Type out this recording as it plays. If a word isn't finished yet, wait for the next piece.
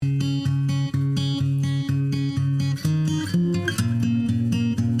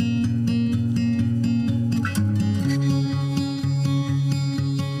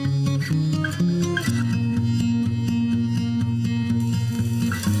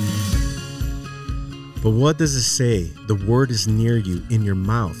But what does it say? The word is near you, in your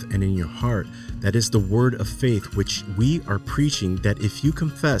mouth and in your heart. That is the word of faith, which we are preaching, that if you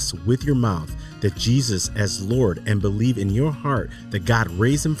confess with your mouth that Jesus as Lord and believe in your heart that God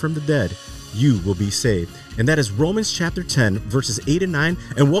raised him from the dead, you will be saved. And that is Romans chapter 10, verses 8 and 9.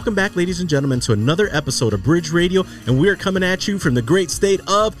 And welcome back, ladies and gentlemen, to another episode of Bridge Radio. And we are coming at you from the great state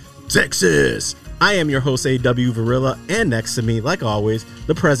of Texas. I am your host, A.W. Varilla, and next to me, like always,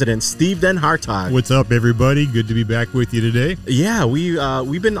 the president, Steve Den Hartog. What's up, everybody? Good to be back with you today. Yeah,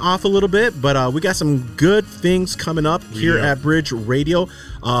 we've been off a little bit, but we got some good things coming up here at Bridge Radio.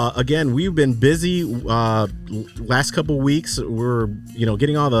 Again, we've been busy last couple weeks. We're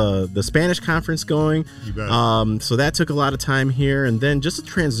getting all the Spanish conference going. You bet. So that took a lot of time here, and then just a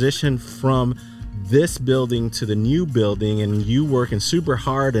transition from this building to the new building, and you working super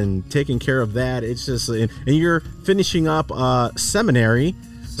hard and taking care of that. It's just, and you're finishing up seminary,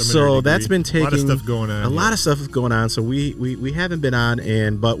 so degree. that's been taking a lot of stuff going on. A lot of stuff going on. So we haven't been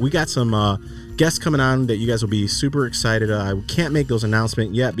on, but we got some guests coming on that you guys will be super excited. I can't make those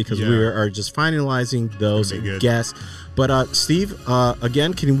announcements yet because we are just finalizing those guests. But Steve,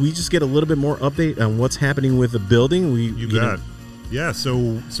 again, can we just get a little bit more update on what's happening with the building? You bet. Yeah,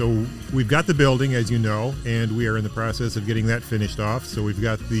 so we've got the building, as you know, and we are in the process of getting that finished off. So we've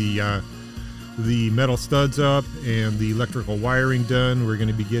got the metal studs up and the electrical wiring done. We're going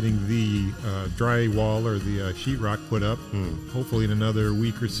to be getting the drywall or the sheetrock put up, hopefully in another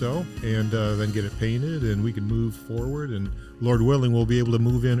week or so, and then get it painted, and we can move forward. And Lord willing, we'll be able to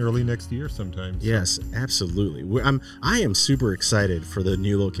move in early next year sometime. So. Yes, absolutely. I am super excited for the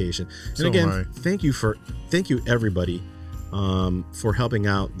new location. And so again, thank you everybody. For helping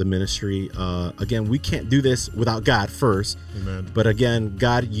out the ministry. Again, we can't do this without God first. Amen. But again,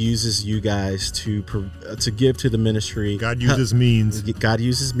 God uses you guys to give to the ministry. God uses means. God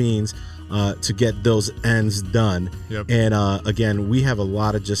uses means to get those ends done. Yep. And again, we have a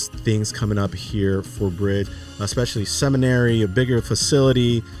lot of just things coming up here for Bridge, especially seminary, a bigger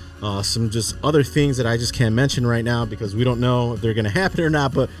facility. Some just other things that I just can't mention right now because we don't know if they're going to happen or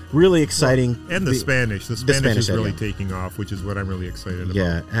not, but really exciting. Well, and the Spanish is really taking off, which is what I'm really excited about.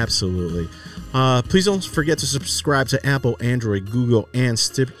 Yeah, absolutely. Please don't forget to subscribe to Apple, Android, Google, and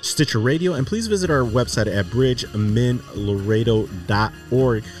Stitcher Radio. And please visit our website at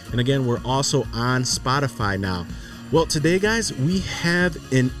bridgeminlaredo.org. And again, we're also on Spotify now. Well, today, guys, we have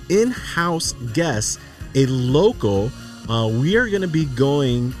an in-house guest, a local. We are going to be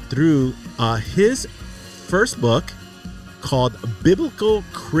going through his first book called Biblical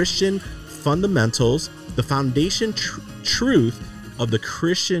Christian Fundamentals, The Foundation Truth of the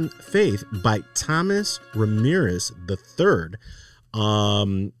Christian Faith by Thomas Ramirez III.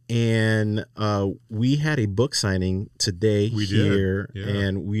 And we had a book signing today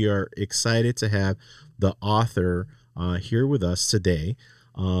and we are excited to have the author here with us today.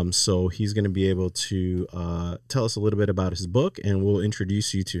 So he's going to be able to tell us a little bit about his book, and we'll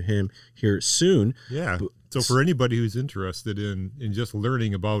introduce you to him here soon. Yeah. So for anybody who's interested in just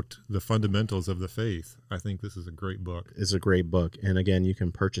learning about the fundamentals of the faith, I think this is a great book. It's a great book. And again, you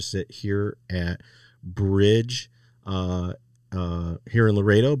can purchase it here at Bridge here in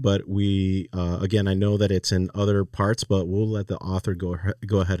Laredo, but we again, I know that it's in other parts, but we'll let the author go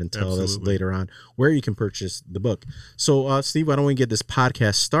ahead and tell us later on where you can purchase the book. So Steve, why don't we get this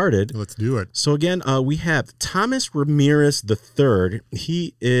podcast started? Let's do it. So again, we have Thomas Ramirez III.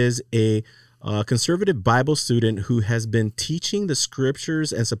 He is a conservative Bible student who has been teaching the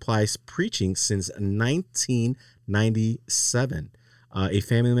scriptures and supplies preaching since 1997. A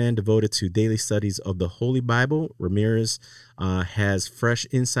family man devoted to daily studies of the Holy Bible, Ramirez has fresh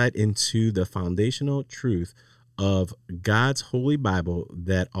insight into the foundational truth of God's Holy Bible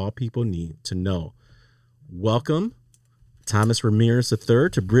that all people need to know. Welcome, Thomas Ramirez III,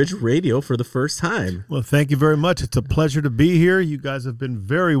 to Bridge Radio for the first time. Well, thank you very much. It's a pleasure to be here. You guys have been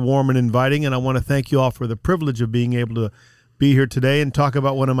very warm and inviting, and I want to thank you all for the privilege of being able to be here today and talk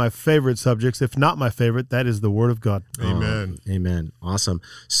about one of my favorite subjects, if not my favorite, that is the Word of God. Amen. Amen. Awesome.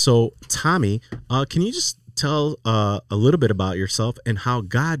 So, Tommy, can you just tell a little bit about yourself and how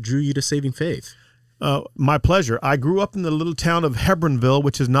God drew you to saving faith? My pleasure. I grew up in the little town of Hebronville,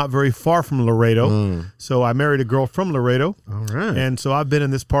 which is not very far from Laredo. So I married a girl from Laredo. All right. And so I've been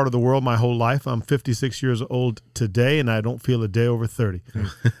in this part of the world my whole life. I'm 56 years old today, and I don't feel a day over 30.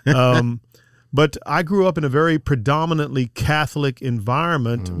 But I grew up in a very predominantly Catholic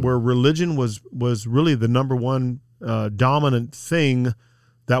environment where religion was really the number one dominant thing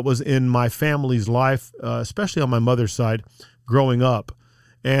that was in my family's life, especially on my mother's side, growing up.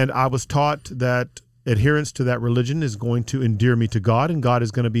 And I was taught that adherence to that religion is going to endear me to God, and God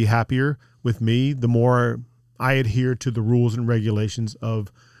is going to be happier with me the more I adhere to the rules and regulations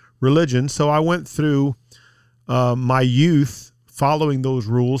of religion. So I went through my youth following those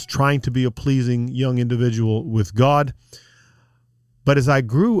rules, trying to be a pleasing young individual with God. But as I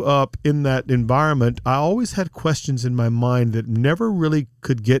grew up in that environment, I always had questions in my mind that never really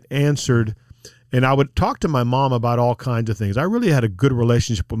could get answered. And I would talk to my mom about all kinds of things. I really had a good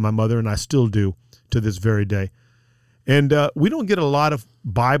relationship with my mother, and I still do to this very day. And we don't get a lot of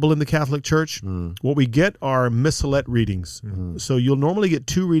Bible in the Catholic Church. What we get are missalette readings. So you'll normally get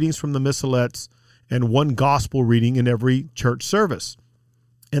 2 readings from the missalettes and 1 gospel reading in every church service.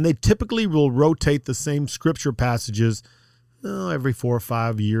 And they typically will rotate the same scripture passages every 4 or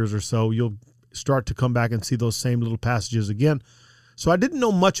 5 years or so. You'll start to come back and see those same little passages again. So I didn't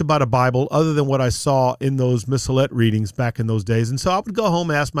know much about a Bible other than what I saw in those missalette readings back in those days. And so I would go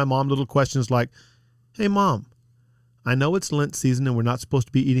home and ask my mom little questions like, hey, Mom, I know it's Lent season and we're not supposed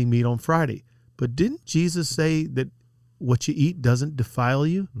to be eating meat on Friday, but didn't Jesus say that what you eat doesn't defile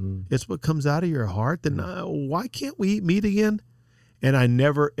you? It's what comes out of your heart. Then why can't we eat meat again? And I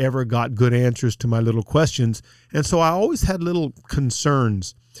never, ever got good answers to my little questions. And so I always had little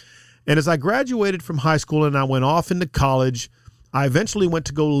concerns. And as I graduated from high school and I went off into college, I eventually went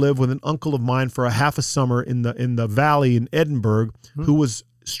to go live with an uncle of mine for a half a summer in the valley in Edinburgh, who was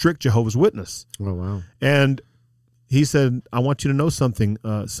strict Jehovah's Witness. Oh, wow. And he said, I want you to know something,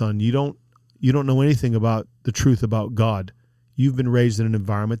 son. You don't know anything about the truth about God. You've been raised in an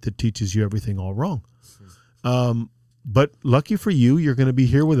environment that teaches you everything all wrong. But lucky for you, you're going to be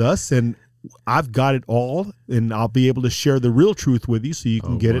here with us, and I've got it all, and I'll be able to share the real truth with you so you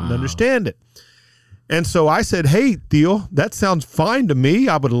can get it and understand it. And so I said, hey, Theo, that sounds fine to me.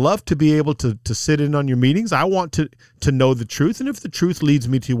 I would love to be able to sit in on your meetings. I want to know the truth, and if the truth leads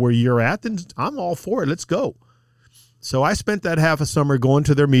me to where you're at, then I'm all for it. Let's go. So I spent that half a summer going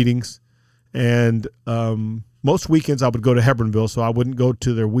to their meetings, and most weekends I would go to Hebronville, so I wouldn't go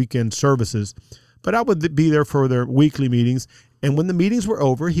to their weekend services. But I would be there for their weekly meetings. And when the meetings were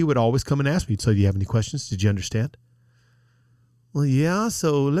over, he would always come and ask me, so do you have any questions? Did you understand? Well, yeah,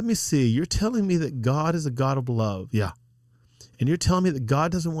 so let me see. You're telling me that God is a God of love. Yeah. And you're telling me that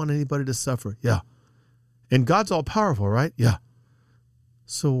God doesn't want anybody to suffer. Yeah. And God's all powerful, right? Yeah.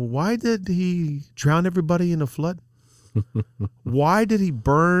 So why did he drown everybody in a flood? Why did he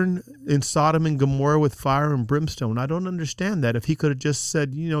burn in Sodom and Gomorrah with fire and brimstone? I don't understand that. If he could have just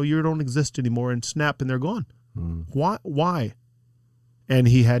said, you don't exist anymore, and snap, and they're gone. Why? And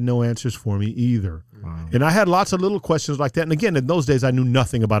he had no answers for me either. Wow. And I had lots of little questions like that. And again, in those days, I knew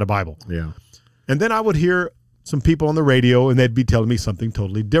nothing about a Bible. Yeah. And then I would hear some people on the radio, and they'd be telling me something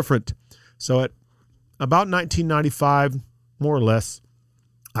totally different. So at about 1995, more or less,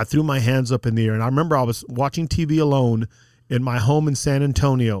 I threw my hands up in the air, and I remember I was watching TV alone in my home in San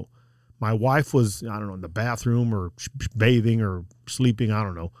Antonio. My wife was, I don't know, in the bathroom or bathing or sleeping, I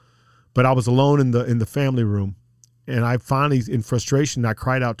don't know. But I was alone in the family room, and I finally, in frustration, I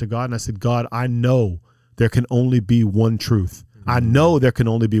cried out to God, and I said, God, I know there can only be one truth. I know there can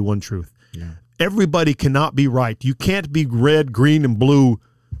only be one truth. Yeah. Everybody cannot be right. You can't be red, green, and blue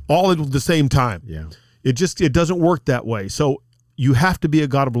all at the same time. Yeah. It doesn't work that way. So you have to be a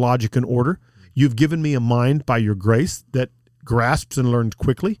God of logic and order. You've given me a mind by your grace that grasps and learns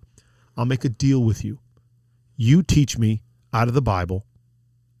quickly. I'll make a deal with you. You teach me out of the Bible.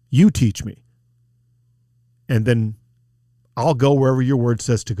 You teach me. And then I'll go wherever your word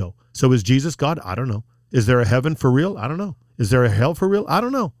says to go. So is Jesus God? I don't know. Is there a heaven for real? I don't know. Is there a hell for real? I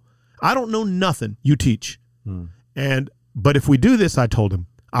don't know. I don't know nothing. You teach. But if we do this, I told him,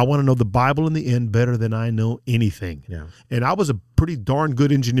 I want to know the Bible in the end better than I know anything. Yeah. And I was a pretty darn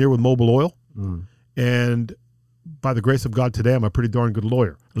good engineer with Mobil Oil. And by the grace of God today, I'm a pretty darn good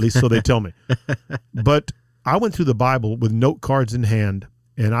lawyer, at least so they tell me. But I went through the Bible with note cards in hand,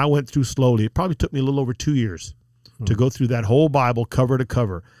 and I went through slowly. It probably took me a little over 2 years to go through that whole Bible cover to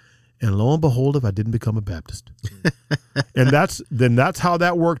cover. And lo and behold, if I didn't become a Baptist. And that's how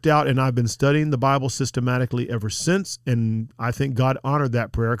that worked out. And I've been studying the Bible systematically ever since. And I think God honored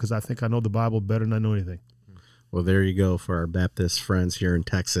that prayer because I think I know the Bible better than I know anything. Well, there you go for our Baptist friends here in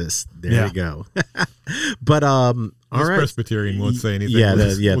Texas. There you go. But all right, Presbyterian won't say anything. Yeah,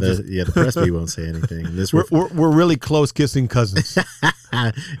 the Presby won't say anything. We're really close kissing cousins.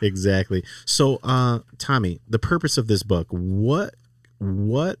 Exactly. So, Tommy, the purpose of this book, what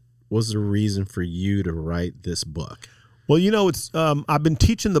was the reason for you to write this book? Well, it's I've been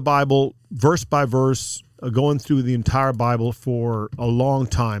teaching the Bible verse by verse, going through the entire Bible for a long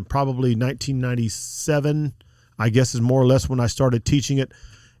time, probably 1997, I guess is more or less when I started teaching it.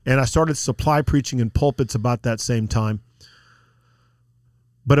 And I started supply preaching in pulpits about that same time.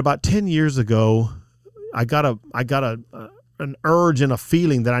 But about 10 years ago, I got an urge and a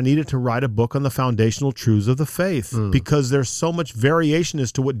feeling that I needed to write a book on the foundational truths of the faith because there's so much variation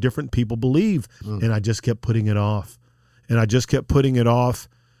as to what different people believe. And I just kept putting it off.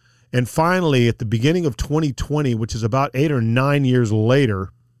 And finally, at the beginning of 2020, which is about 8 or 9 years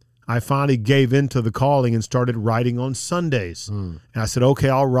later, I finally gave in to the calling and started writing on Sundays. And I said, okay,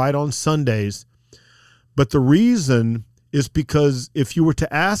 I'll write on Sundays. But the reason is because if you were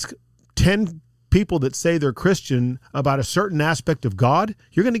to ask 10 people that say they're Christian about a certain aspect of God,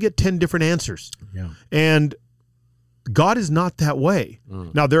 you're going to get 10 different answers. Yeah. And God is not that way.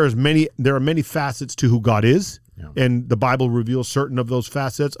 Now, there are many facets to who God is. Yeah. And the Bible reveals certain of those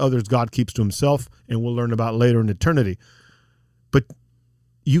facets. Others God keeps to himself, and we'll learn about later in eternity. But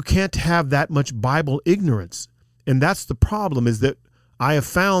you can't have that much Bible ignorance. And that's the problem, is that I have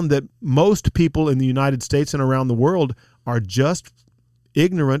found that most people in the United States and around the world are just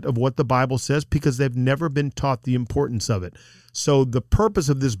ignorant of what the Bible says because they've never been taught the importance of it. So the purpose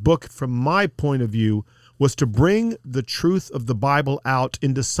of this book, from my point of view, was to bring the truth of the Bible out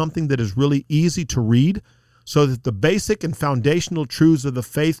into something that is really easy to read, so that the basic and foundational truths of the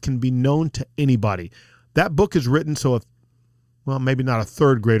faith can be known to anybody. That book is written so, maybe not a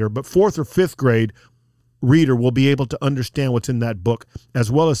third grader, but fourth or fifth grade reader will be able to understand what's in that book,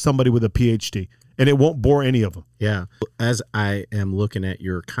 as well as somebody with a PhD, and it won't bore any of them. Yeah. As I am looking at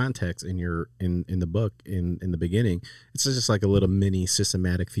your context in the book in the beginning, it's just like a little mini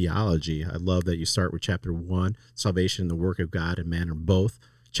systematic theology. I love that you start with chapter 1, salvation, the work of God and man are both.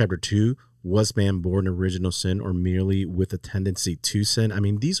 Chapter 2, was man born in original sin or merely with a tendency to sin? I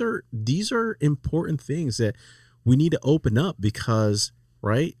mean, these are important things that we need to open up because,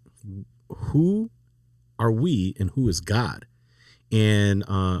 right, who are we and who is God? And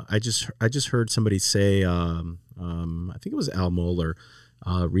I just heard somebody say, I think it was Al Mohler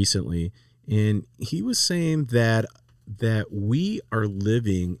recently, and he was saying that we are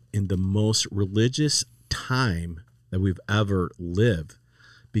living in the most religious time that we've ever lived.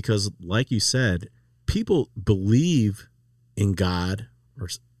 Because, like you said, people believe in God or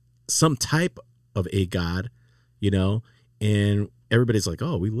some type of a God, and everybody's like,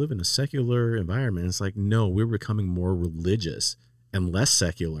 oh, we live in a secular environment. It's like, no, we're becoming more religious and less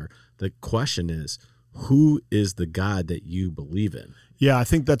secular. The question is, who is the God that you believe in? Yeah, I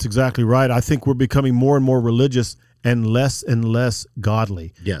think that's exactly right. I think we're becoming more and more religious and less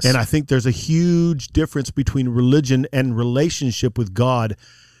godly. Yes. And I think there's a huge difference between religion and relationship with God.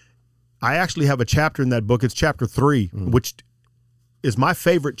 I actually have a chapter in that book. It's chapter 3, which is my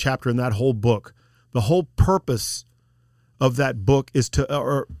favorite chapter in that whole book. The whole purpose of that book is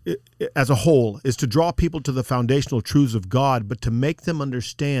as a whole, is to draw people to the foundational truths of God, but to make them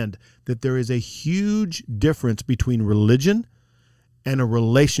understand that there is a huge difference between religion and a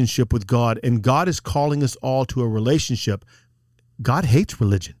relationship with God. And God is calling us all to a relationship. God hates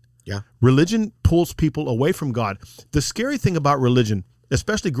religion. Yeah. Religion pulls people away from God. The scary thing about religion,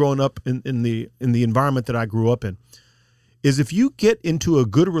 especially growing up in the environment that I grew up in, is if you get into a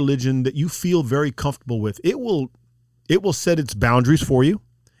good religion that you feel very comfortable with, it will set its boundaries for you.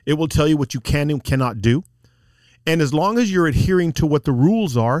 It will tell you what you can and cannot do. And as long as you're adhering to what the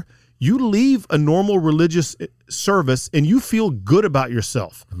rules are, you leave a normal religious service and you feel good about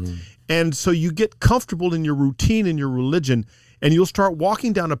yourself. And so you get comfortable in your routine and your religion, and you'll start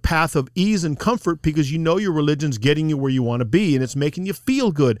walking down a path of ease and comfort because you know your religion's getting you where you want to be and it's making you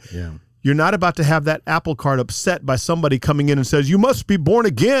feel good. Yeah. You're not about to have that apple cart upset by somebody coming in and says, you must be born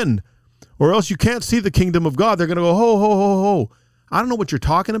again or else you can't see the kingdom of God. They're going to go, ho, ho, ho, ho. I don't know what you're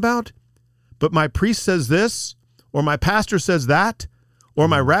talking about, but my priest says this, or my pastor says that, or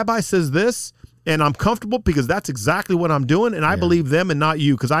my rabbi says this, and I'm comfortable because that's exactly what I'm doing, and I believe them and not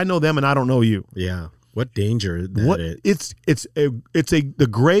you because I know them and I don't know you. Yeah. What danger that is. It's the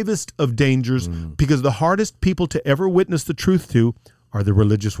gravest of dangers because the hardest people to ever witness the truth to are the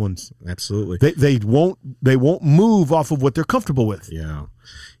religious ones. Absolutely. They won't move off of what they're comfortable with. Yeah.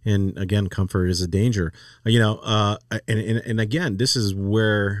 And again, comfort is a danger. And again, this is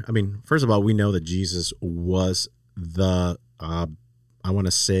where, I mean, first of all, we know that Jesus was the I want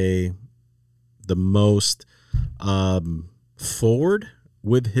to say the most forward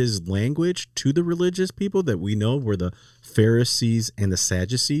with his language to the religious people that we know were the Pharisees and the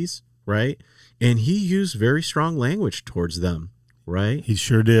Sadducees, right? And he used very strong language towards them, right? He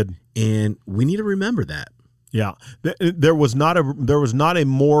sure did. And we need to remember that. Yeah. There was not a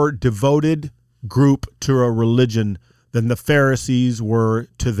more devoted group to a religion than the Pharisees were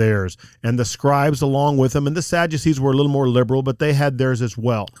to theirs, and the scribes along with them, and the Sadducees were a little more liberal, but they had theirs as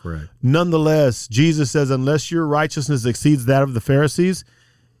well. Correct. Nonetheless, Jesus says, unless your righteousness exceeds that of the Pharisees,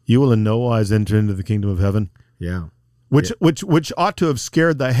 you will in no wise enter into the kingdom of heaven. Yeah. Which ought to have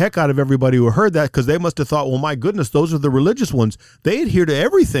scared the heck out of everybody who heard that, because they must have thought, well, my goodness, those are the religious ones. They adhere to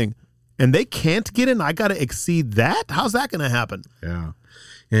everything, and they can't get in. I got to exceed that? How's that going to happen? Yeah.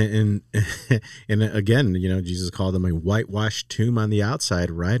 And again, Jesus called them a whitewashed tomb on the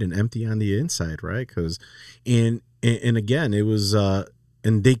outside, right, and empty on the inside, right? Because, and again, it was,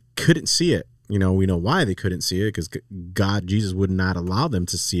 and they couldn't see it. We know why they couldn't see it, because Jesus would not allow them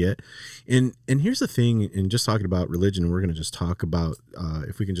to see it. And here's the thing, and just talking about religion, we're going to just talk about,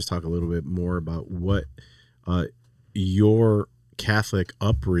 if we can just talk a little bit more about what your Catholic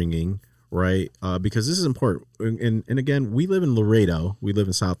upbringing, right? Because this is important. And again, we live in Laredo. We live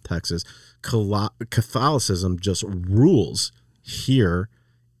in South Texas. Catholicism just rules here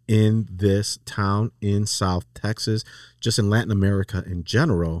in this town in South Texas, just in Latin America in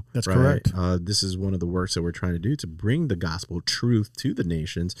general. That's right? correct. This is one of the works that we're trying to do to bring the gospel truth to the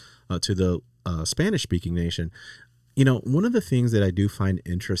nations, to the Spanish-speaking nation. One of the things that I do find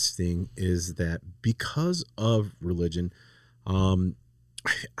interesting is that because of religion,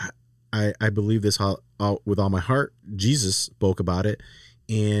 I believe this with all my heart. Jesus spoke about it.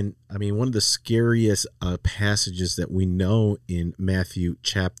 And I mean, one of the scariest passages that we know in Matthew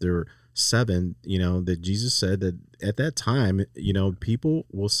chapter 7, that Jesus said that at that time, people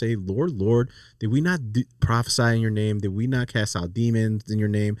will say, Lord, Lord, did we not prophesy in your name? Did we not cast out demons in your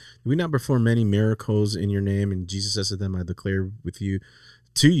name? Did we not perform many miracles in your name? And Jesus says to them, I declare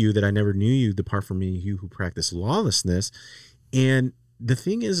to you that I never knew you. Depart from me, you who practice lawlessness. And the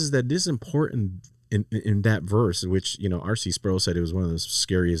thing is that this is important in that verse, which, R.C. Sproul said it was one of the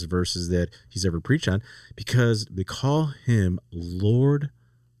scariest verses that he's ever preached on, because they call him Lord,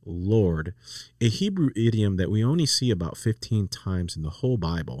 Lord, a Hebrew idiom that we only see about 15 times in the whole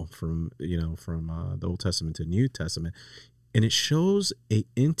Bible, from the Old Testament to New Testament. And it shows a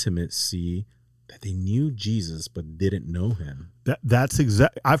intimacy that they knew Jesus but didn't know him. That's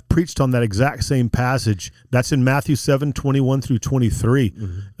exact. I've preached on that exact same passage. That's in Matthew 7:21 through 23.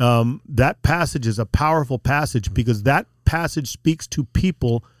 Mm-hmm. That passage is a powerful passage because that passage speaks to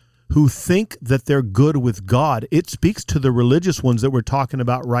people who think that they're good with God. It speaks to the religious ones that we're talking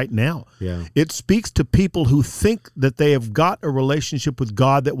about right now. Yeah. It speaks to people who think that they have got a relationship with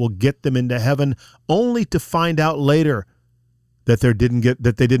God that will get them into heaven, only to find out later that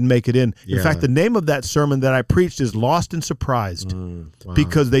they didn't make it in. Yeah. In fact, the name of that sermon that I preached is Lost and Surprised, wow.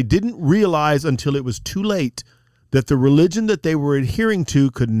 because they didn't realize until it was too late that the religion that they were adhering to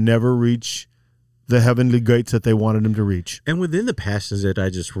could never reach the heavenly gates that they wanted them to reach. And within the passage that I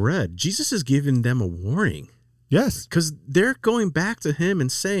just read, Jesus is giving them a warning. Yes. Because they're going back to him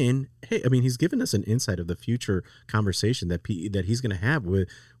and saying, hey, I mean, he's given us an insight of the future conversation that he's going to have with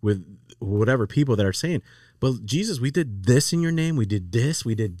whatever people that are saying, but Jesus, we did this in your name. We did this,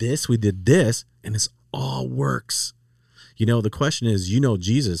 we did this, we did this, and it's all works. The question is,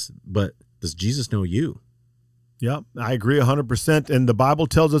 Jesus, but does Jesus know you? Yeah, I agree 100%. And the Bible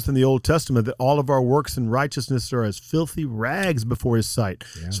tells us in the Old Testament that all of our works in righteousness are as filthy rags before his sight.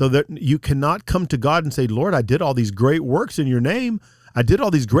 Yeah. So that you cannot come to God and say, Lord, I did all these great works in your name. I did all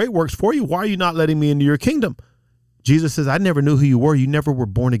these great works for you. Why are you not letting me into your kingdom? Jesus says, I never knew who you were. You never were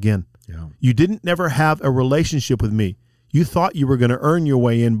born again. Yeah. You didn't never have a relationship with me. You thought you were going to earn your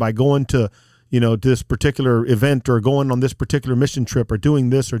way in by going to, this particular event, or going on this particular mission trip, or doing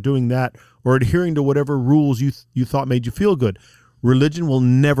this or doing that, or adhering to whatever rules you thought made you feel good. Religion will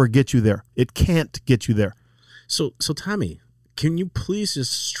never get you there. It can't get you there. So Tommy, can you please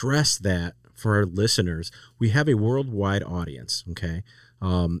just stress that for our listeners? We have a worldwide audience, okay?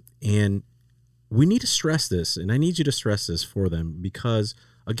 And we need to stress this, and I need you to stress this for them, because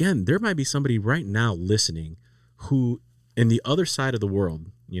again, there might be somebody right now listening who, in the other side of the world,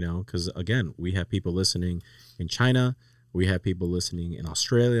 because again, we have people listening in China, we have people listening in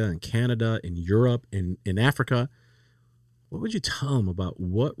Australia, in Canada, in Europe, in Africa. What would you tell them about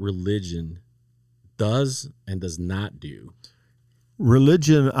what religion does and does not do?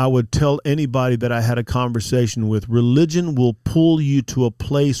 Religion, I would tell anybody that I had a conversation with, religion will pull you to a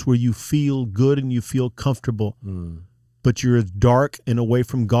place where you feel good and you feel comfortable. But you're dark and away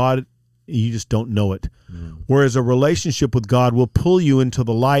from God, you just don't know it. Whereas a relationship with God will pull you into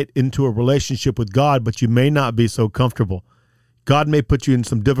the light, into a relationship with God, but you may not be so comfortable. God may put you in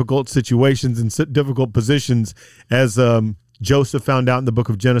some difficult situations and difficult positions, as Joseph found out in the book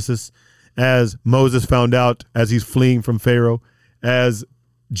of Genesis, as Moses found out as he's fleeing from Pharaoh, as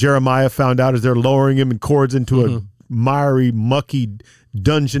Jeremiah found out as they're lowering him in cords into miry, mucky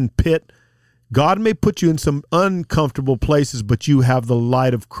dungeon pit. God may put you in some uncomfortable places, but you have the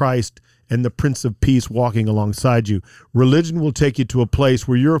light of Christ and the Prince of Peace walking alongside you. Religion will take you to a place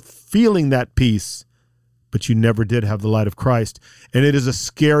where you're feeling that peace, but you never did have the light of Christ. And it is a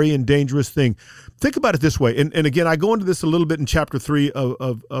scary and dangerous thing. Think about it this way. And again, I go into this a little bit in chapter 3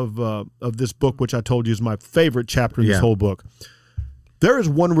 of this book, which I told you is my favorite chapter in this whole book. There is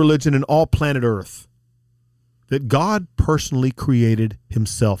one religion in all planet Earth that God personally created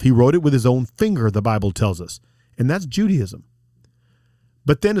himself. He wrote it with his own finger, the Bible tells us. And that's Judaism.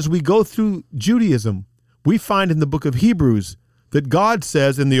 But then as we go through Judaism, we find in the book of Hebrews that God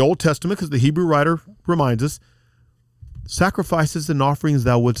says in the Old Testament, because the Hebrew writer reminds us, sacrifices and offerings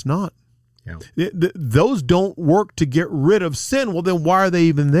thou wouldst not. Yeah. Those don't work to get rid of sin. Well, then why are they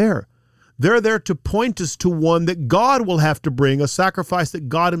even there? They're there to point us to one that God will have to bring, a sacrifice that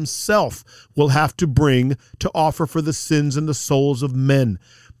God himself will have to bring to offer for the sins and the souls of men.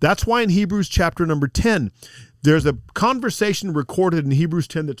 That's why in Hebrews chapter number 10, there's a conversation recorded in Hebrews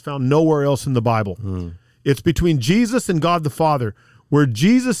 10 that's found nowhere else in the Bible. It's between Jesus and God the Father, where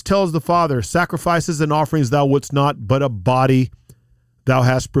Jesus tells the Father, sacrifices and offerings thou wouldst not, but a body thou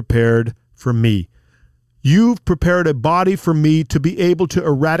hast prepared for me. You've prepared a body for me to be able to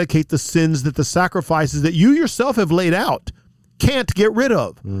eradicate the sins that the sacrifices that you yourself have laid out can't get rid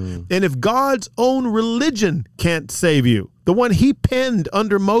of. And if God's own religion can't save you, the one he penned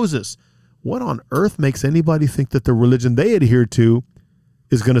under Moses, what on earth makes anybody think that the religion they adhere to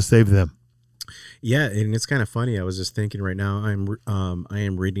is going to save them? Yeah, and it's kind of funny. I was just thinking right now. I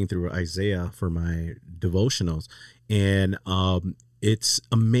am reading through Isaiah for my devotionals, and it's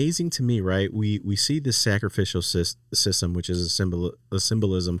amazing to me. Right, we see this sacrificial system, which is a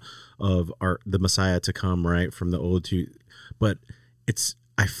symbolism of the Messiah to come, right, from the old to, but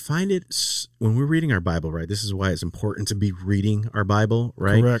I find it when we're reading our Bible, right? This is why it's important to be reading our Bible,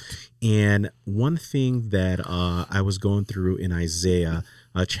 right? Correct. And one thing that I was going through in Isaiah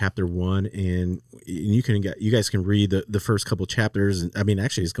chapter 1, and you guys can read the first couple chapters. I mean,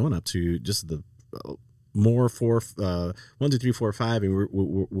 actually, it's going up to just the more 1, 2, 3, 4, 5, and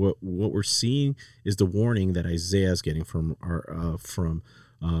what we're seeing is the warning that Isaiah is getting from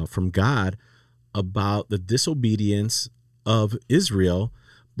God about the disobedience of Israel.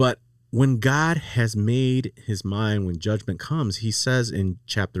 But when God has made his mind, when judgment comes, he says in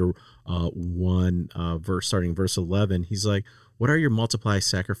chapter 1, starting verse 11, he's like, "What are your multiplied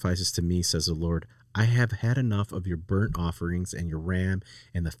sacrifices to me, says the Lord? I have had enough of your burnt offerings and your ram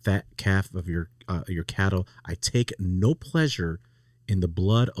and the fat calf of your cattle. I take no pleasure in the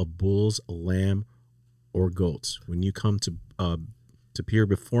blood of bulls, lamb, or goats. When you come to appear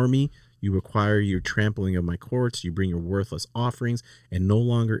before me, you require your trampling of my courts. You bring your worthless offerings, and no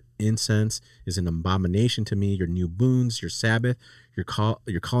longer incense is an abomination to me. Your new moons, your Sabbath, your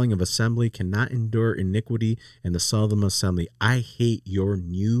calling of assembly cannot endure iniquity, and the solemn assembly. I hate your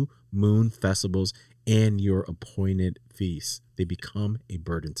new moon festivals and your appointed feasts. They become a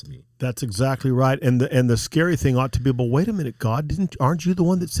burden to me." That's exactly right. And the scary thing ought to be, but wait a minute, God, aren't you the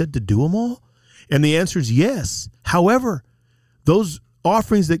one that said to do them all? And the answer is yes. However, those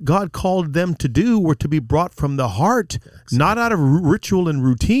offerings that God called them to do were to be brought from the heart, not out of ritual and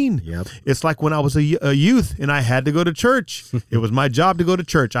routine. Yep. It's like when I was a youth and I had to go to church. It was my job to go to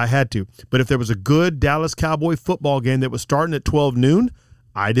church. I had to. But if there was a good Dallas Cowboy football game that was starting at 12 noon,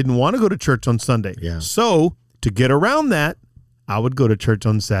 I didn't want to go to church on Sunday. Yeah. So to get around that, I would go to church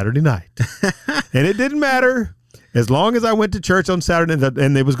on Saturday night. And it didn't matter. As long as I went to church on Saturday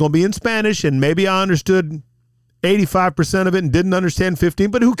and it was going to be in Spanish, and maybe I understood 85% of it and didn't understand 15,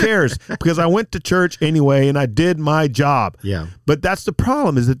 but who cares? Because I went to church anyway and I did my job. Yeah. But that's the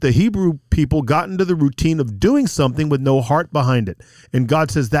problem, is that the Hebrew people got into the routine of doing something with no heart behind it. And God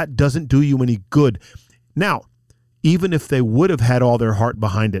says that doesn't do you any good. Now, even if they would have had all their heart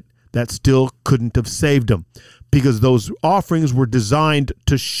behind it, that still couldn't have saved them, because those offerings were designed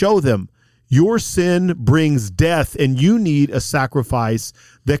to show them your sin brings death and you need a sacrifice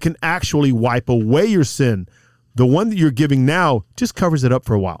that can actually wipe away your sin. The one that you're giving now just covers it up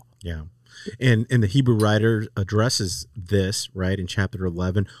for a while. Yeah. And the Hebrew writer addresses this, right, in chapter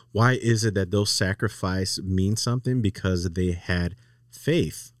 11. Why is it that those sacrifices mean something? Because they had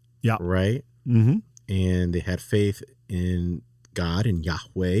faith. Yeah. Right? Mm-hmm. And they had faith in God and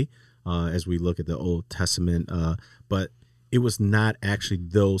Yahweh, as we look at the Old Testament. But it was not actually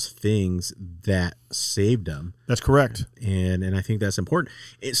those things that saved them. That's correct. And I think that's important.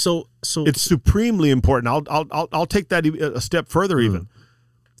 So it's supremely important. I'll take that a step further even.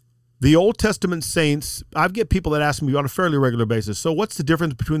 The Old Testament saints, I get people that ask me on a fairly regular basis, so what's the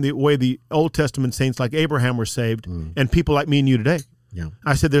difference between the way the Old Testament saints like Abraham were saved and people like me and you today? Yeah.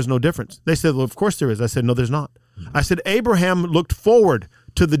 I said, there's no difference. They said, well, of course there is. I said, no, there's not. I said, Abraham looked forward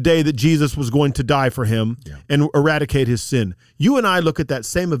to the day that Jesus was going to die for him and eradicate his sin. You and I look at that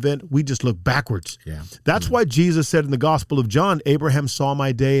same event, we just look backwards. Yeah. That's why Jesus said in the Gospel of John, Abraham saw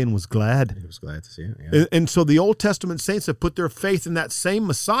my day and was glad. He was glad to see it. Yeah. And so the Old Testament saints have put their faith in that same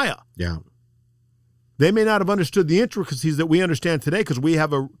Messiah. Yeah. They may not have understood the intricacies that we understand today because we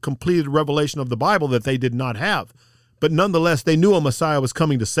have a completed revelation of the Bible that they did not have. But nonetheless, they knew a Messiah was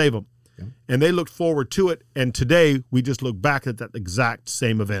coming to save them. Yeah. And they looked forward to it. And today, we just look back at that exact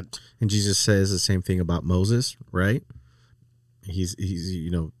same event. And Jesus says the same thing about Moses, right? He's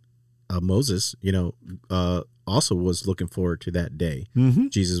Moses, also was looking forward to that day. Mm-hmm.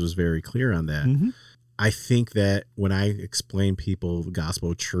 Jesus was very clear on that. Mm-hmm. I think that when I explain people the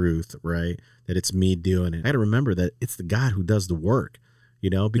gospel truth, right, that it's me doing it, I got to remember that it's the God who does the work,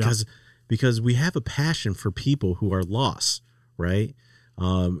 because we have a passion for people who are lost, right?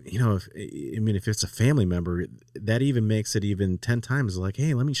 If it's a family member, that even makes it even 10 times like,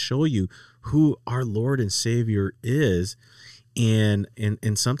 hey, let me show you who our Lord and Savior is. And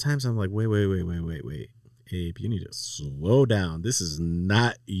sometimes I'm like, wait. Abe, you need to slow down. This is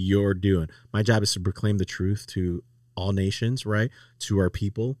not your doing. My job is to proclaim the truth to all nations, right? To our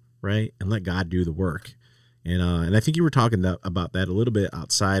people, right? And let God do the work. And I think you were talking about that a little bit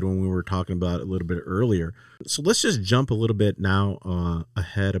outside when we were talking about it a little bit earlier. So let's just jump a little bit now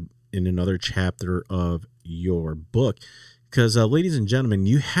ahead in another chapter of your book. Because, ladies and gentlemen,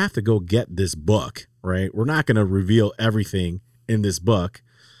 you have to go get this book, right? We're not going to reveal everything in this book.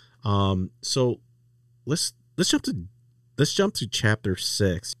 So let's jump to chapter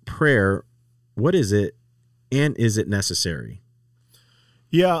 6. Prayer, what is it, and is it necessary?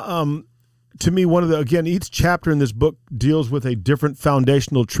 Yeah, to me, each chapter in this book deals with a different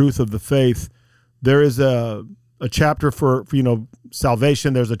foundational truth of the faith. There is a chapter for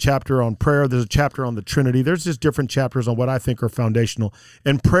salvation. There's a chapter on prayer. There's a chapter on the Trinity. There's just different chapters on what I think are foundational.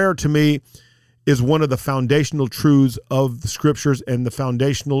 And prayer, to me, is one of the foundational truths of the Scriptures and the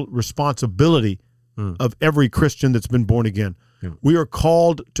foundational responsibility of every Christian that's been born again. Yeah. We are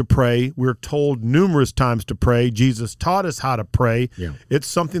called to pray. We're told numerous times to pray. Jesus taught us how to pray. Yeah. It's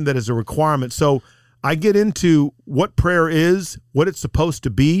something that is a requirement. So I get into what prayer is, what it's supposed to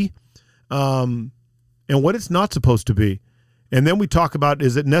be, and what it's not supposed to be. And then we talk about,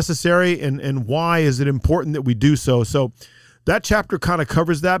 is it necessary, and why is it important that we do so? So that chapter kind of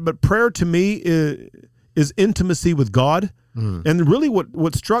covers that. But prayer to me is intimacy with God. Mm. And really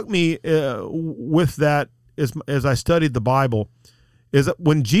what struck me with that is, as I studied the Bible, is that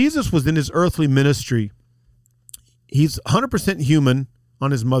when Jesus was in his earthly ministry, he's 100% human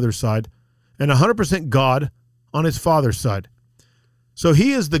on his mother's side and 100% God on his father's side. So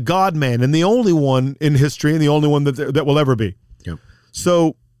he is the God-man and the only one in history and the only one that will ever be. Yep.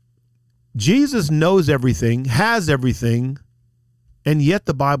 So Jesus knows everything, has everything, and yet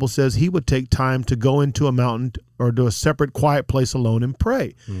the Bible says he would take time to go into a mountain or to a separate quiet place alone and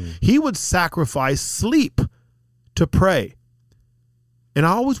pray. Mm. He would sacrifice sleep to pray. And I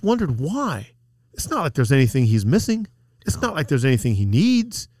always wondered why. It's not like there's anything he's missing. It's not like there's anything he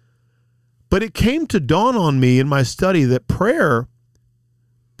needs. But it came to dawn on me in my study that prayer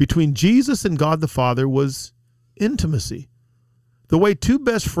between Jesus and God the Father was intimacy. The way two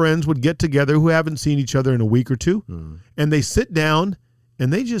best friends would get together who haven't seen each other in a week or two, and they sit down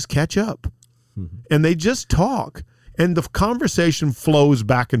and they just catch up, and they just talk, and the conversation flows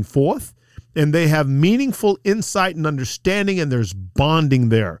back and forth, and they have meaningful insight and understanding, and there's bonding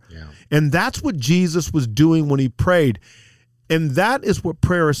there. Yeah. And that's what Jesus was doing when he prayed. And that is what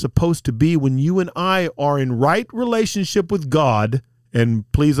prayer is supposed to be when you and I are in right relationship with God.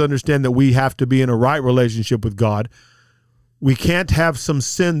 And please understand that we have to be in a right relationship with God. We can't have some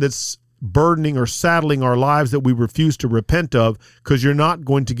sin that's burdening or saddling our lives that we refuse to repent of, because you're not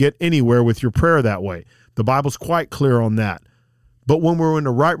going to get anywhere with your prayer that way. The Bible's quite clear on that. But when we're in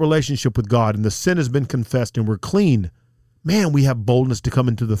a right relationship with God and the sin has been confessed and we're clean, man, we have boldness to come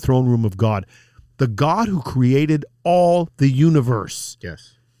into the throne room of God. The God who created all the universe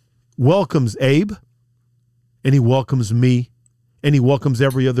welcomes Abe, and he welcomes me, and he welcomes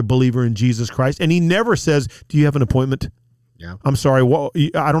every other believer in Jesus Christ. And he never says, do you have an appointment? Yeah. I'm sorry,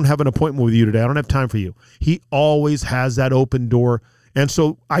 I don't have an appointment with you today. I don't have time for you. He always has that open door. And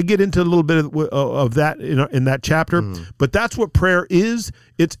so I get into a little bit of that in that chapter. But that's what prayer is.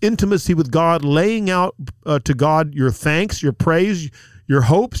 It's intimacy with God, laying out to God your thanks, your praise, your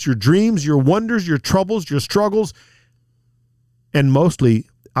hopes, your dreams, your wonders, your troubles, your struggles, and mostly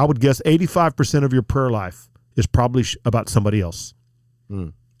I would guess 85% of your prayer life is probably about somebody else.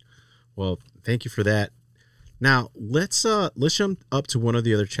 Well, thank you for that. Now let's jump up to one of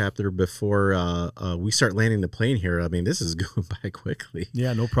the other chapter before we start landing the plane here. I mean, this is going by quickly.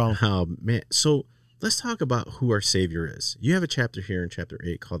 Yeah, no problem. Man, so let's talk about who our Savior is. You have a chapter here in chapter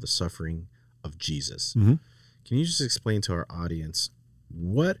 8 called the Suffering of Jesus. Mm-hmm. Can you just explain to our audience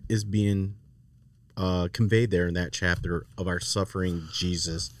what is being conveyed there in that chapter of our suffering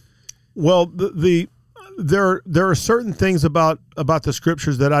Jesus? Well, there are certain things about the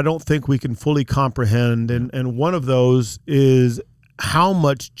scriptures that I don't think we can fully comprehend, and one of those is how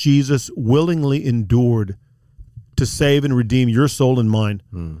much Jesus willingly endured to save and redeem your soul and mine.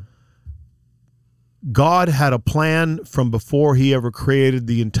 God had a plan from before he ever created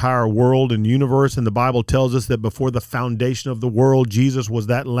the entire world and universe, and the Bible tells us that before the foundation of the world, Jesus was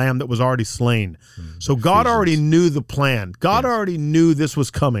that lamb that was already slain. So God already knew the plan. God already knew this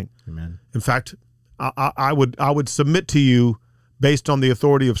was coming. Amen. In fact, I would submit to you, based on the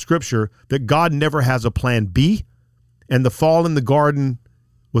authority of Scripture, that God never has a plan B, and the fall in the garden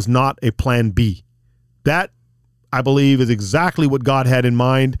was not a plan B. That, I believe, is exactly what God had in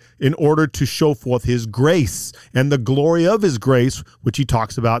mind in order to show forth his grace and the glory of his grace, which he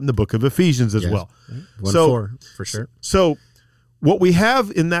talks about in the book of Ephesians as well. 1:4, for sure. So what we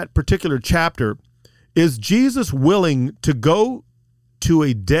have in that particular chapter is Jesus willing to go to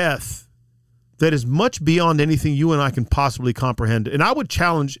a death that is much beyond anything you and I can possibly comprehend. And I would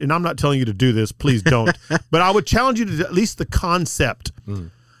challenge, and I'm not telling you to do this, please don't, but I would challenge you to at least the concept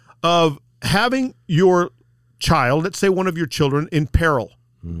of having your child, let's say one of your children, in peril.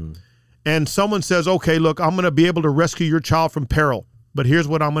 And someone says, okay, look, I'm going to be able to rescue your child from peril, but here's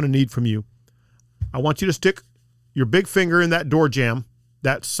what I'm going to need from you. I want you to stick your big finger in that door jamb,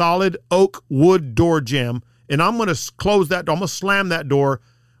 that solid oak wood door jamb, and I'm going to close that, I'm going to slam that door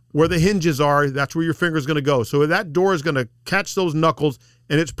where the hinges are. That's where your finger is going to go. So that door is going to catch those knuckles,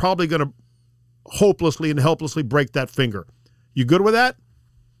 and it's probably going to hopelessly and helplessly break that finger. You good with that?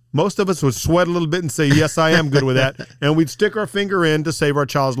 Most of us would sweat a little bit and say, yes, I am good with that. And we'd stick our finger in to save our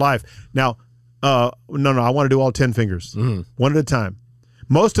child's life. Now, no, I want to do all 10 fingers, one at a time.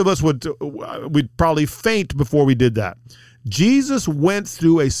 Most of us we'd probably faint before we did that. Jesus went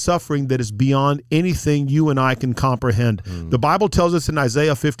through a suffering that is beyond anything you and I can comprehend. The Bible tells us in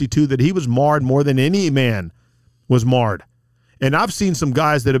Isaiah 52 that he was marred more than any man was marred. And I've seen some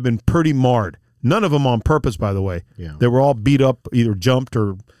guys that have been pretty marred. None of them on purpose, by the way. Yeah. They were all beat up, either jumped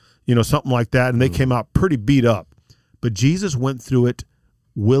or something like that, and they came out pretty beat up. But Jesus went through it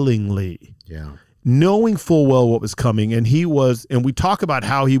willingly, knowing full well what was coming. And we talk about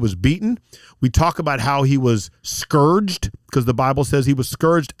how he was beaten. We talk about how he was scourged, because the Bible says he was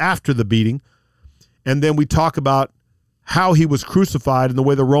scourged after the beating. And then we talk about how he was crucified and the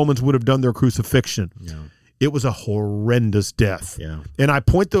way the Romans would have done their crucifixion. Yeah. It was a horrendous death. Yeah. And I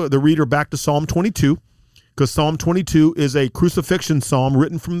point the reader back to Psalm 22, because Psalm 22 is a crucifixion psalm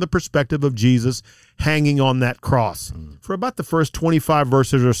written from the perspective of Jesus hanging on that cross. For about the first 25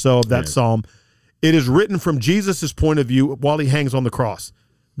 verses or so of that psalm, it is written from Jesus' point of view while he hangs on the cross.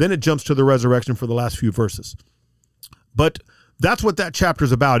 Then it jumps to the resurrection for the last few verses. But that's what that chapter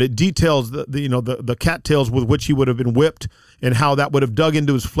is about. It details the cattails with which he would have been whipped and how that would have dug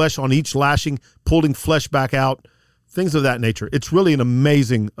into his flesh on each lashing, pulling flesh back out, things of that nature. It's really an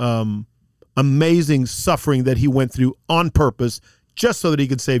amazing suffering that he went through on purpose, just so that he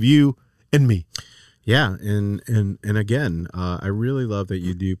could save you and me. Yeah, and again, I really love that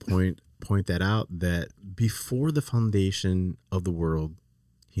you do point that out, that before the foundation of the world,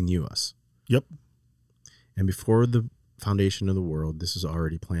 he knew us. Yep. And before the foundation of the world, this is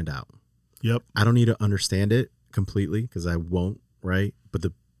already planned out. Yep. I don't need to understand it completely, because I won't, right? But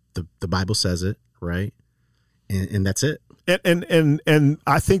the Bible says it, right? And that's it. And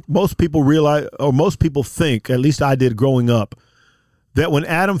I think most people realize, or most people think, at least I did growing up, that when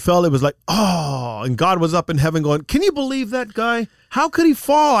Adam fell, it was like, oh, and God was up in heaven going, can you believe that guy? How could he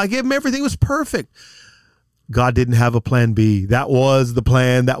fall? I gave him everything. It was perfect. God didn't have a plan B. That was the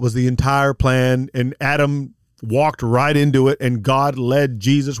plan. That was the entire plan. And Adam walked right into it, and God led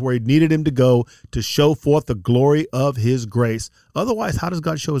Jesus where he needed him to go to show forth the glory of his grace. Otherwise, how does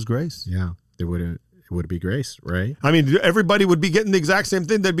God show his grace? Yeah, it would be grace, right? I mean, everybody would be getting the exact same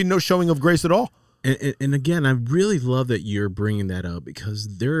thing. There'd be no showing of grace at all. And again, I really love that you're bringing that up,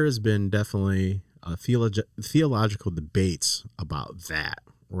 because there has been definitely theological debates about that,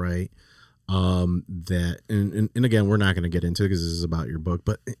 right? That and again, we're not going to get into it because this is about your book,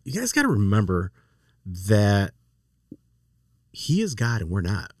 but you guys got to remember that he is God and we're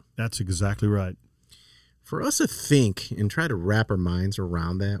not. That's exactly right. for us to think and try to wrap our minds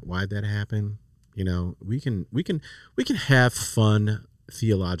around that, why that happened, we can have fun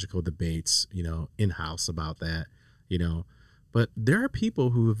theological debates, in house about that, but there are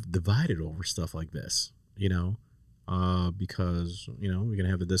people who have divided over stuff like this, because, we can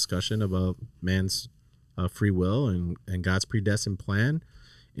have a discussion about man's free will and God's predestined plan.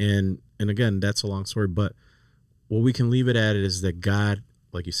 And again, that's a long story, but what we can leave it at is that God,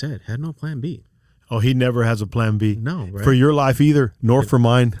 like you said, had no plan B. Oh, he never has a plan B. No, right? For your life either, nor for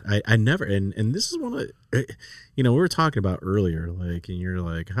mine. I never, and this is one of, we were talking about earlier, like, and you're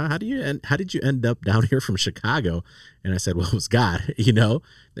like, how did you end up down here from Chicago? And I said, well, it was God,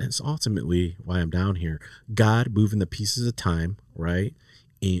 That's ultimately why I'm down here. God moving the pieces of time, right?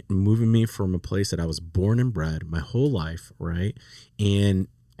 And moving me from a place that I was born and bred my whole life, right? And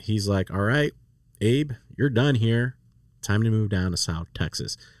he's like, all right, Abe, you're done here. Time to move down to South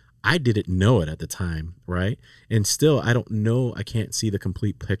Texas. I didn't know it at the time, right? And still, I don't know. I can't see the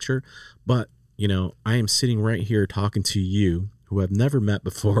complete picture. But, I am sitting right here talking to you who I've never met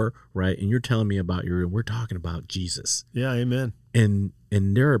before, right? And you're telling me about we're talking about Jesus. Yeah, amen. And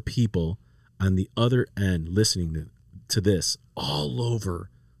there are people on the other end listening to this all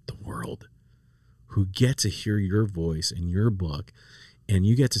over the world who get to hear your voice in your book, and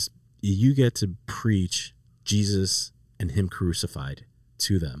you get to preach Jesus and him crucified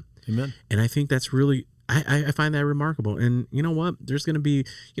to them. Amen. And I think that's really, I find that remarkable. And you know what? There's going to be,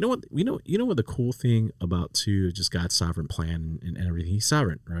 what the cool thing about just God's sovereign plan and everything. He's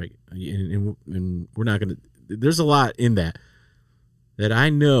sovereign, right? And we're not going to. There's a lot in that I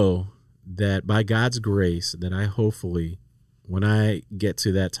know that by God's grace that I hopefully, when I get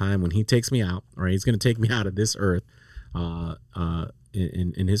to that time when He takes me out, right? He's going to take me out of this earth,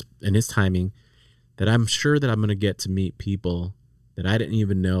 in His timing, that I'm sure that I'm going to get to meet people that I didn't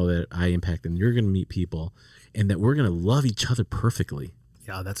even know that I impacted. And you're going to meet people, and that we're going to love each other perfectly.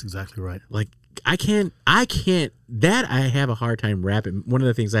 Yeah, that's exactly right. Like I can't, that I have a hard time wrapping. One of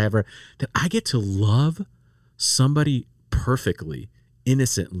the things I have that I get to love somebody perfectly,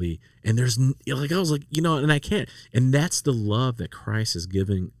 innocently. And there's like, I was like, and I can't. And that's the love that Christ has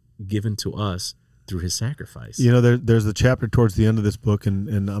given to us through His sacrifice. There's a chapter towards the end of this book,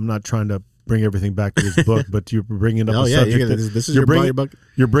 and I'm not trying to bring everything back to this book, but you're bringing up a subject. This is your book.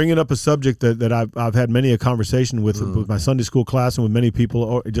 You're bringing up a subject that I've had many a conversation with my Sunday school class and with many people,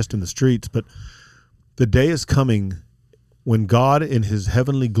 or just in the streets. But the day is coming when God, in His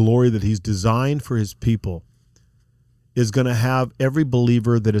heavenly glory that He's designed for His people, is going to have every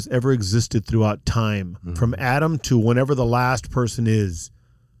believer that has ever existed throughout time, from Adam to whenever the last person is.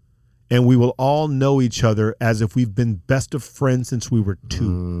 And we will all know each other as if we've been best of friends since we were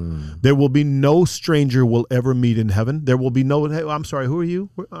 2. There will be no stranger we'll ever meet in heaven. There will be no, hey, I'm sorry, who are you?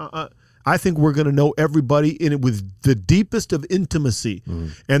 I think we're going to know everybody in it with the deepest of intimacy.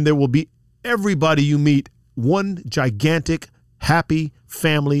 And there will be everybody you meet, one gigantic, happy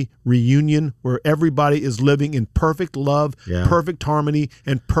family reunion where everybody is living in perfect love, perfect harmony,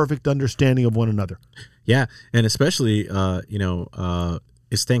 and perfect understanding of one another. Yeah, and especially,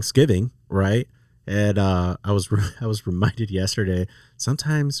 it's Thanksgiving, right? And I was reminded yesterday.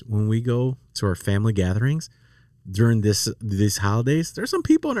 Sometimes when we go to our family gatherings during these holidays, there's some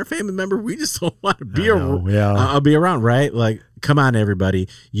people in our family member we just don't want to be around. I'll be around, right? Like, come on, everybody,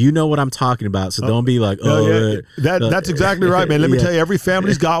 you know what I'm talking about. So don't be like, that's exactly right, man. Let me tell you, every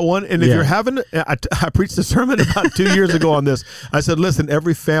family's got one. And if you're having, I preached a sermon about 2 years ago on this. I said, listen,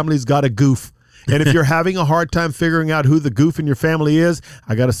 every family's got a goof. And if you're having a hard time figuring out who the goof in your family is,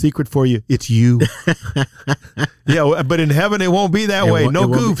 I got a secret for you. It's you. But in heaven, it won't be that way. No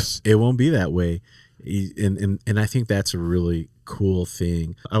goofs. It won't be that way. And I think that's a really cool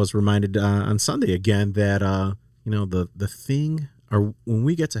thing. I was reminded on Sunday again that, the thing, or when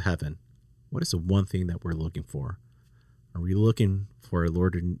we get to heaven, what is the one thing that we're looking for? Are we looking for our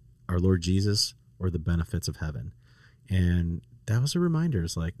Lord Jesus, or the benefits of heaven? And that was a reminder.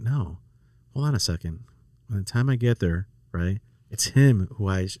 It's like, no. Hold on a second. By the time I get there, right, it's Him who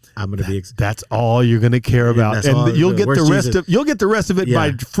I'm going to be. That's all you're going to care about, and you'll get the rest of it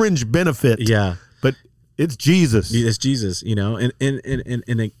by fringe benefit. Yeah, but it's Jesus. It's Jesus,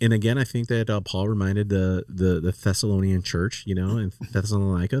 and again, I think that Paul reminded the Thessalonian church, in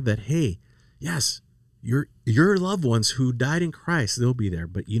Thessalonica, that hey, yes, your loved ones who died in Christ, they'll be there.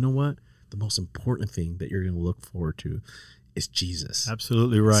 But you know what? The most important thing that you're going to look forward to is Jesus.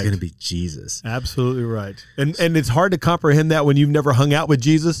 Absolutely right. It's going to be Jesus. Absolutely right. And it's hard to comprehend that when you've never hung out with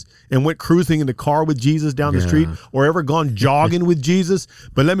Jesus and went cruising in the car with Jesus down the street, or ever gone jogging with Jesus.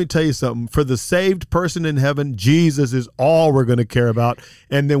 But let me tell you something. For the saved person in heaven, Jesus is all we're going to care about.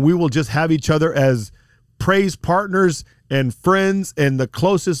 And then we will just have each other as praise partners and friends and the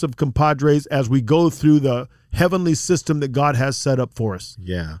closest of compadres as we go through the heavenly system that God has set up for us.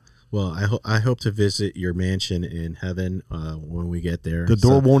 Yeah. Well, I hope to visit your mansion in heaven when we get there. The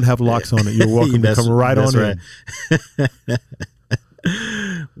door won't have locks on it. You're welcome to come right on in.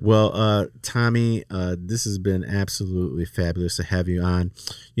 Well, Tommy, this has been absolutely fabulous to have you on.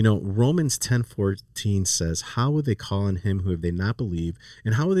 You know, Romans 10:14 says, how would they call on him who have they not believed?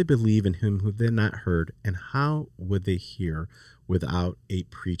 And how would they believe in him who have they not heard? And how would they hear without a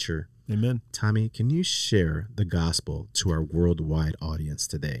preacher? Amen. Tommy, can you share the gospel to our worldwide audience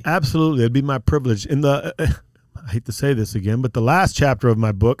today? Absolutely. It'd be my privilege. I hate to say this again, but the last chapter of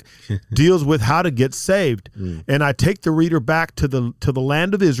my book deals with how to get saved. And I take the reader back to the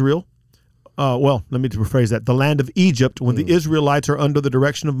land of Israel. Well, let me rephrase that. The land of Egypt, when the Israelites are under the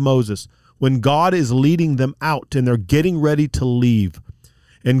direction of Moses, when God is leading them out and they're getting ready to leave.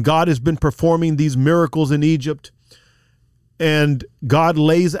 And God has been performing these miracles in Egypt. And God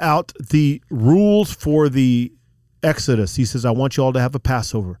lays out the rules for the Exodus. He says, I want you all to have a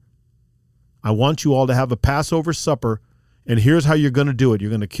Passover. I want you all to have a Passover supper, and here's how you're going to do it.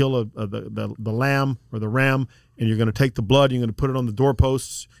 You're going to kill the lamb or the ram, and you're going to take the blood, you're going to put it on the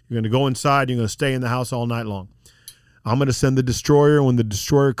doorposts, you're going to go inside, you're going to stay in the house all night long. I'm going to send the destroyer, and when the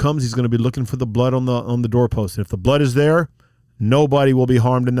destroyer comes, he's going to be looking for the blood on the doorpost. And if the blood is there, nobody will be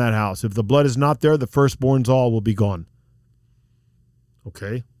harmed in that house. If the blood is not there, the firstborns all will be gone.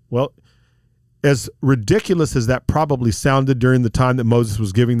 Okay, well, as ridiculous as that probably sounded during the time that Moses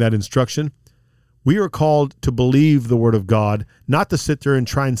was giving that instruction, we are called to believe the word of God, not to sit there and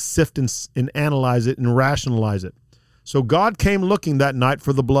try and sift and analyze it and rationalize it. So God came looking that night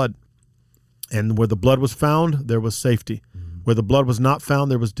for the blood. And where the blood was found, there was safety. Where the blood was not found,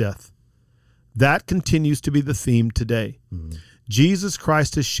 there was death. That continues to be the theme today. Jesus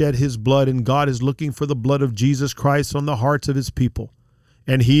Christ has shed his blood, and God is looking for the blood of Jesus Christ on the hearts of his people.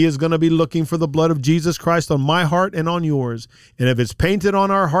 And he is going to be looking for the blood of Jesus Christ on my heart and on yours. And if it's painted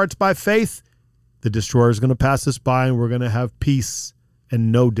on our hearts by faith, the destroyer is going to pass us by, and we're going to have peace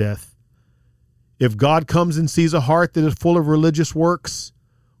and no death. If God comes and sees a heart that is full of religious works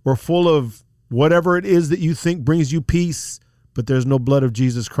or full of whatever it is that you think brings you peace, but there's no blood of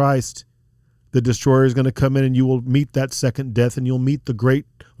Jesus Christ, the destroyer is going to come in, and you will meet that second death, and you'll meet the great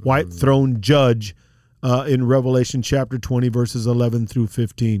white throne judge in Revelation chapter 20, verses 11 through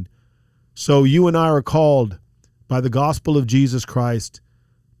 15. So you and I are called by the gospel of Jesus Christ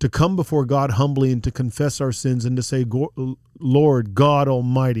to come before God humbly and to confess our sins and to say, Lord God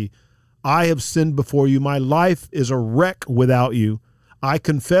Almighty, I have sinned before you. My life is a wreck without you. I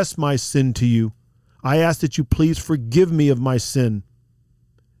confess my sin to you. I ask that you please forgive me of my sin.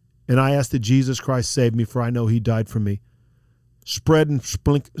 And I ask that Jesus Christ save me, for I know he died for me. Spread and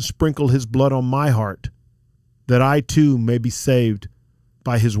sprinkle his blood on my heart, that I too may be saved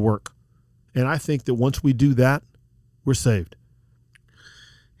by his work. And I think that once we do that, we're saved.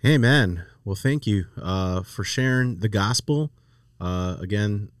 Amen. Well, thank you for sharing the gospel.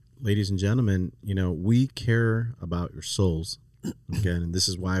 Again, ladies and gentlemen, you know, we care about your souls. Again, and this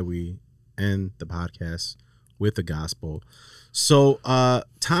is why we end the podcast with the gospel. So,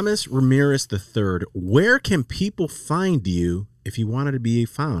 Thomas Ramirez III, where can people find you if you wanted to be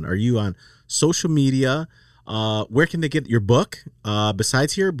found? Are you on social media? Where can they get your book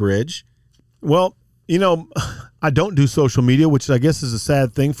besides here at Bridge? Well, you know, I don't do social media, which I guess is a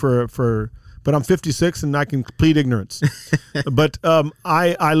sad thing but I'm 56 and I can plead ignorance. But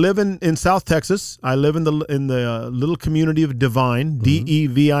I live in South Texas. I live in the little community of Devine,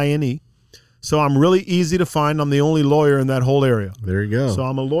 Devine. So I'm really easy to find. I'm the only lawyer in that whole area. There you go. So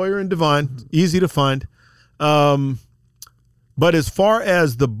I'm a lawyer in Devine, easy to find. But as far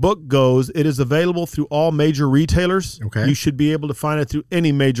as the book goes, it is available through all major retailers. Okay. You should be able to find it through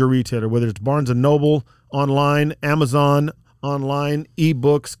any major retailer, whether it's Barnes & Noble, online, Amazon, online,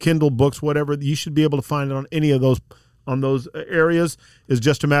 ebooks, Kindle books, whatever. You should be able to find it on any of those areas. It's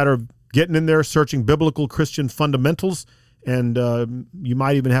just a matter of getting in there, searching biblical Christian fundamentals, and you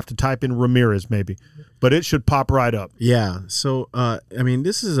might even have to type in Ramirez maybe, but it should pop right up. Yeah. So, I mean,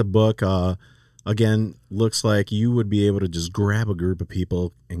 this is a book, again, looks like you would be able to just grab a group of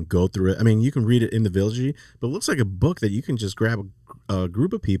people and go through it. I mean, you can read it individually, but it looks like a book that you can just grab a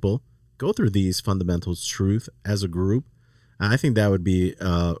group of people, go through these fundamentals, truth as a group. I think that would be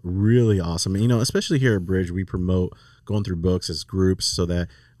really awesome. And, you know, especially here at Bridge, we promote going through books as groups so that,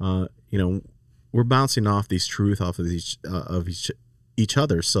 you know, we're bouncing off these truth off of each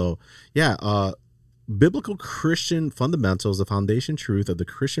other. So, yeah, Biblical Christian Fundamentals, the Foundation Truth of the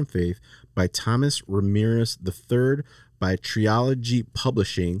Christian Faith by Thomas Ramirez III by Trilogy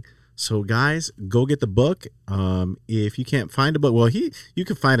Publishing. So guys, go get the book. If you can't find a book, well, you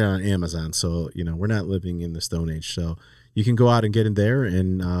can find it on Amazon. So, we're not living in the Stone Age. So you can go out and get in there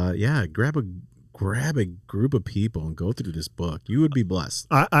and, grab a group of people and go through this book. You would be blessed.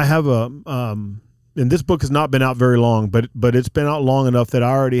 I have and this book has not been out very long, but it's been out long enough that I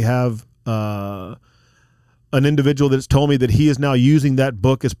already have, an individual that's told me that he is now using that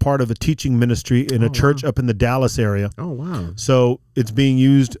book as part of a teaching ministry in a church up in the Dallas area. Oh, wow. So it's being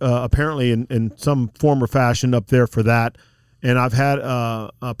used apparently in some form or fashion up there for that. And I've had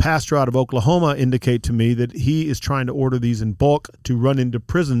a pastor out of Oklahoma indicate to me that he is trying to order these in bulk to run into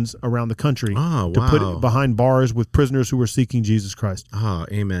prisons around the country to put it behind bars with prisoners who are seeking Jesus Christ. Oh,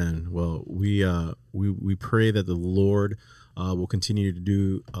 amen. Well, we pray that the Lord will continue to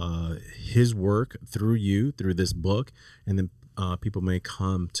do his work through you, through this book, and then people may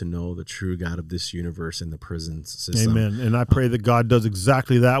come to know the true God of this universe in the prison system. Amen. And I pray that God does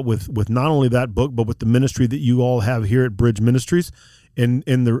exactly that with not only that book, but with the ministry that you all have here at Bridge Ministries, and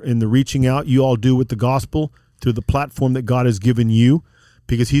in the reaching out you all do with the gospel through the platform that God has given you,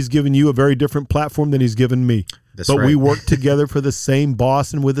 because he's given you a very different platform than he's given me. That's but right. We work together for the same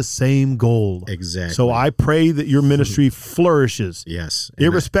boss and with the same goal. Exactly. So I pray that your ministry flourishes. Yes.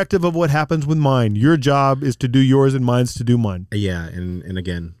 Irrespective of what happens with mine. Your job is to do yours and mine's to do mine. Yeah. And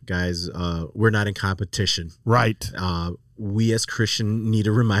again, guys, we're not in competition. Right. We as Christians need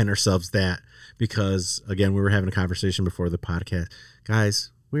to remind ourselves that, because, again, we were having a conversation before the podcast.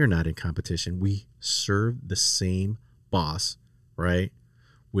 Guys, we are not in competition. We serve the same boss, right?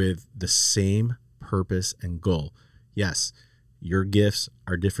 With the same purpose and goal. Yes, your gifts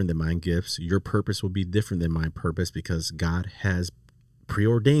are different than my gifts. Your purpose will be different than my purpose, because God has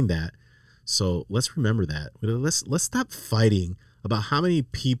preordained that. So let's remember that. Let's stop fighting about how many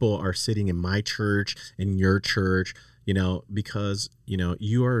people are sitting in my church, in your church, because,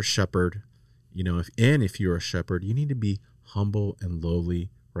 you are a shepherd, if you're a shepherd, you need to be humble and lowly,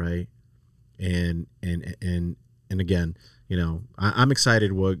 right? And again, I'm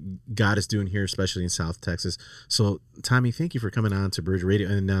excited what God is doing here, especially in South Texas. So, Tommy, thank you for coming on to Bridge Radio,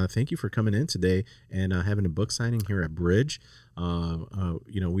 and thank you for coming in today and having a book signing here at Bridge.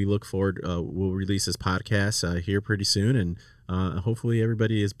 We look forward. We'll release this podcast here pretty soon, and hopefully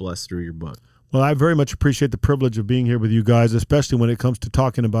everybody is blessed through your book. Well, I very much appreciate the privilege of being here with you guys, especially when it comes to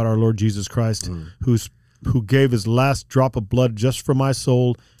talking about our Lord Jesus Christ, who gave his last drop of blood just for my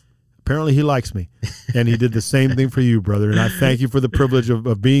soul. Apparently he likes me, and he did the same thing for you, brother. And I thank you for the privilege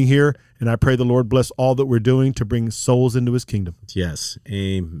of being here, and I pray the Lord bless all that we're doing to bring souls into his kingdom. Yes,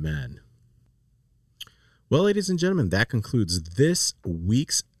 amen. Well, ladies and gentlemen, that concludes this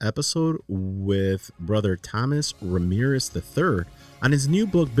week's episode with Brother Thomas Ramirez III on his new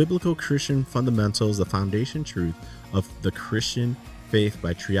book, Biblical Christian Fundamentals, The Foundation Truth of the Christian Faith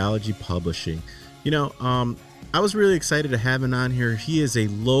by Trilogy Publishing. I was really excited to have him on here. He is a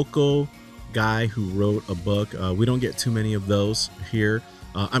local guy who wrote a book. We don't get too many of those here.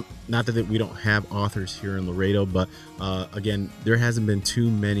 Not that we don't have authors here in Laredo, but again, there hasn't been too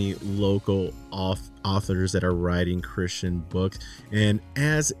many local authors that are writing Christian books. And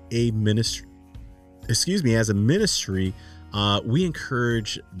as a ministry, we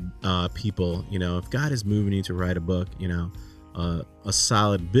encourage people. If God is moving you to write a book, a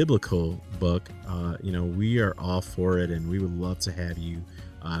solid biblical book, we are all for it, and we would love to have you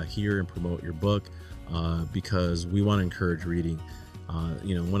here and promote your book because we want to encourage reading.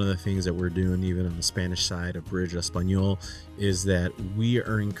 One of the things that we're doing even on the Spanish side of Bridge Espanol is that we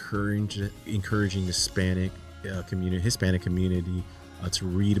are encouraging the Hispanic community to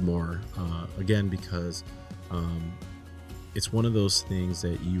read more, again, because it's one of those things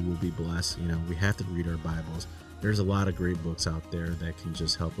that you will be blessed. We have to read our Bibles. There's a lot of great books out there that can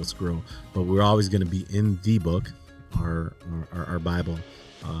just help us grow, but we're always going to be in the book, our Bible,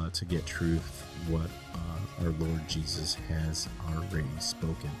 to get truth, what our Lord Jesus has already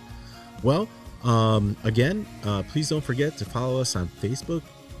spoken. Well, again, please don't forget to follow us on Facebook,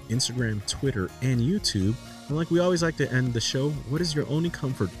 Instagram, Twitter, and YouTube. And like we always like to end the show, what is your only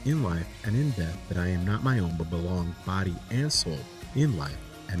comfort in life and in death, that I am not my own, but belong body and soul in life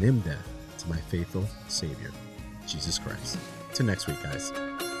and in death to my faithful Savior, Jesus Christ. Till next week, guys.